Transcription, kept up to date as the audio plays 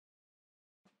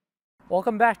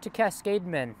Welcome back to Cascade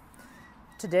Men.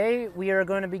 Today we are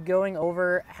going to be going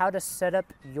over how to set up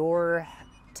your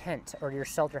tent or your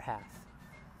shelter half.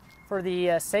 For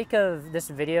the sake of this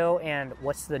video and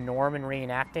what's the norm in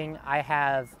reenacting, I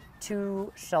have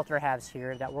two shelter halves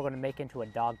here that we're going to make into a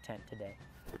dog tent today.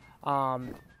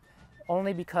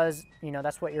 Only because, you know,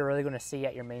 that's what you're really going to see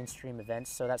at your mainstream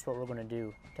events, so that's what we're going to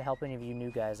do to help any of you new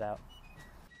guys out.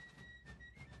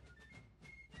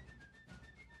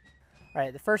 All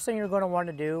right, the first thing you're going to want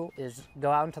to do is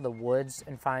go out into the woods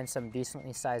and find some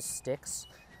decently sized sticks.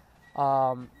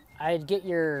 I'd get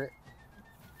your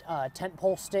tent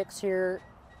pole sticks here,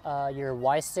 your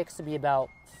Y sticks to be about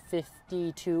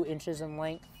 52 inches in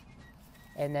length.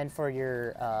 And then for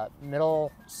your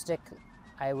middle stick,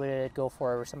 I would go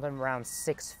for something around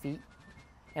 6 feet.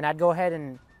 And I'd go ahead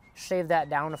and shave that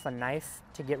down with a knife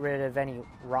to get rid of any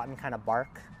rotten kind of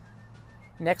bark.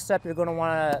 Next up, you're going to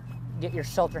want to get your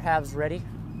shelter halves ready,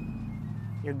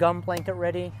 your gum blanket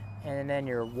ready, and then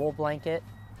your wool blanket.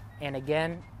 And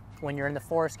again, when you're in the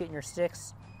forest getting your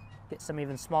sticks, get some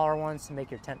even smaller ones to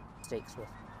make your tent stakes with.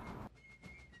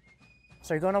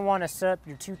 So you're going to want to set up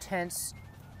your two tents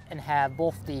and have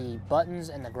both the buttons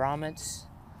and the grommets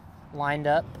lined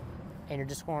up, and you're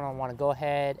just going to want to go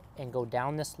ahead and go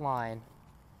down this line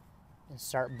and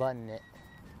start buttoning it.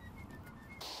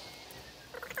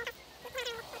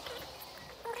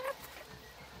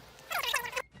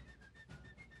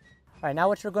 All right, now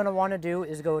what you're going to want to do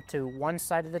is go to one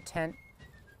side of the tent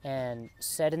and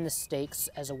set in the stakes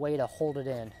as a way to hold it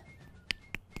in.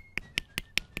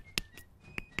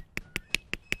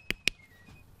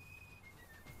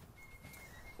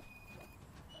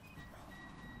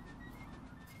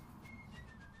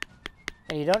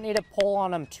 And you don't need to pull on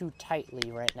them too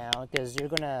tightly right now because you're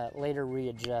going to later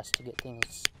readjust to get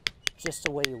things just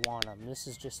the way you want them. This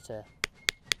is just to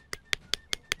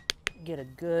get a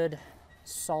good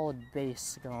solid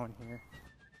base going here.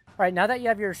 All right, now that you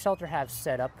have your shelter halves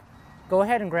set up, go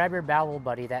ahead and grab your Babel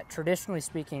Buddy that traditionally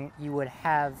speaking you would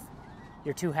have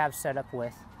your two halves set up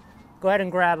with. Go ahead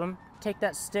and grab them, take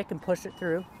that stick and push it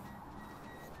through.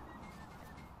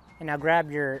 And now grab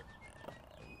your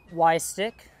Y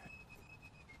stick.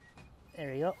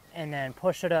 There you go. And then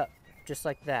push it up just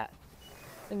like that.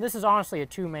 And this is honestly a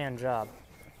two-man job.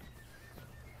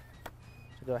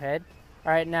 So go ahead.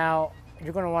 All right, now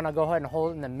you're going to want to go ahead and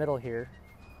hold it in the middle here.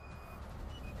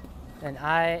 And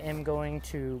I am going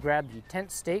to grab the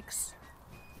tent stakes.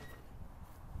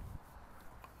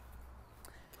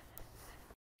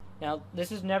 Now,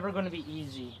 this is never going to be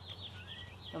easy.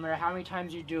 No matter how many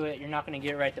times you do it, you're not going to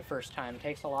get it right the first time. It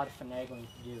takes a lot of finagling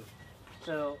to do.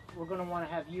 So we're going to want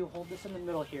to have you hold this in the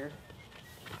middle here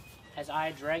as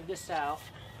I drag this out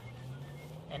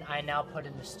and I now put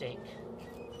in the stake.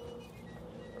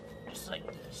 Just like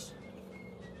this.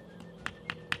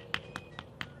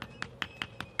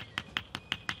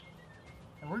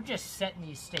 And we're just setting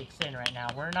these stakes in right now.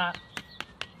 We're not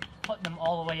putting them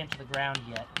all the way into the ground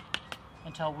yet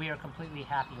until we are completely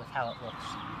happy with how it looks.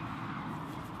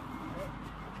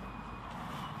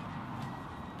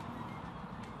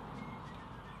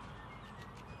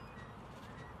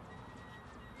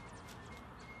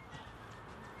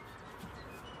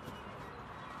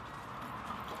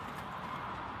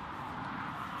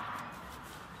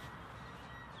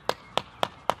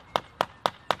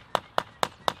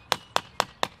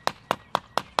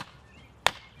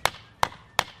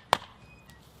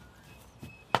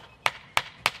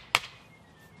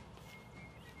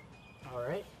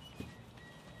 Alright,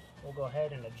 we'll go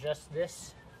ahead and adjust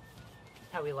this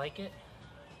how we like it.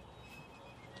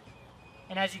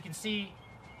 And as you can see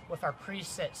with our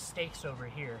preset stakes over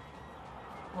here,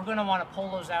 we're going to want to pull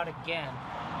those out again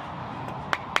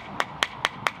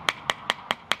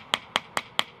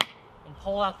and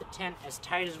pull out the tent as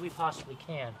tight as we possibly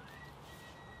can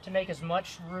to make as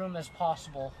much room as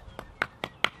possible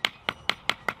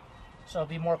so it'll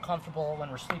be more comfortable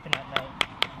when we're sleeping at night.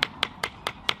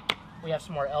 We have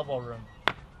some more elbow room.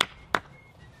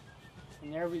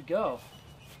 And there we go.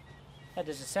 That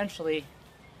is essentially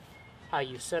how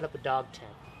you set up a dog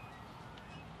tent.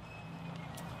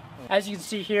 As you can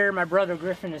see here, my brother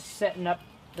Griffin is setting up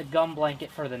the gum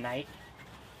blanket for the night,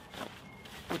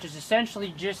 which is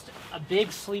essentially just a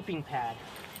big sleeping pad.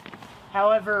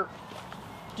 However,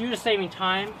 due to saving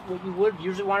time, what you would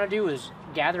usually want to do is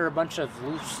gather a bunch of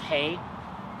loose hay,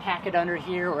 pack it under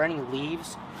here, or any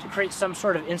leaves to create some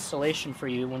sort of insulation for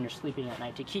you when you're sleeping at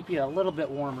night to keep you a little bit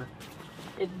warmer.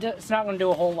 It's not going to do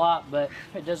a whole lot, but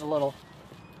it does a little.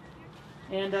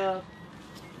 And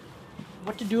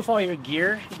what to do with all your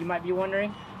gear, you might be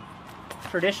wondering.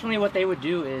 Traditionally what they would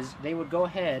do is they would go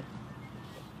ahead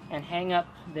and hang up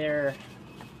their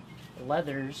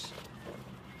leathers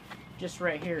just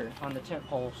right here on the tent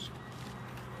poles.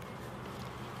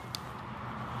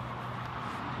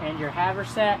 And your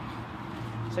haversack,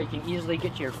 so you can easily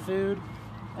get to your food.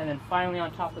 And then finally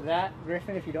on top of that,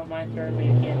 Griffin, if you don't mind throwing me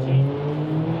a canteen.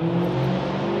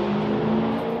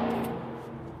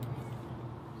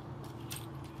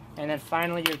 And then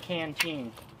finally your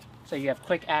canteen, so you have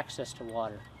quick access to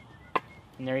water.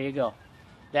 And there you go.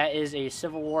 That is a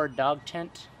Civil War dog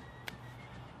tent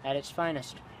at its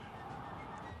finest.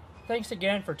 Thanks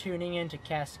again for tuning in to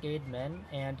Cascade Men,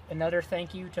 and another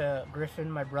thank you to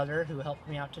Griffin, my brother, who helped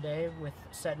me out today with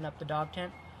setting up the dog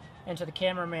tent, and to the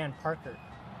cameraman Parker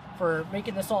for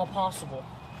making this all possible.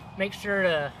 Make sure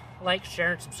to like,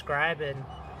 share, and subscribe, and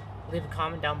leave a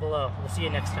comment down below. We'll see you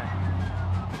next time.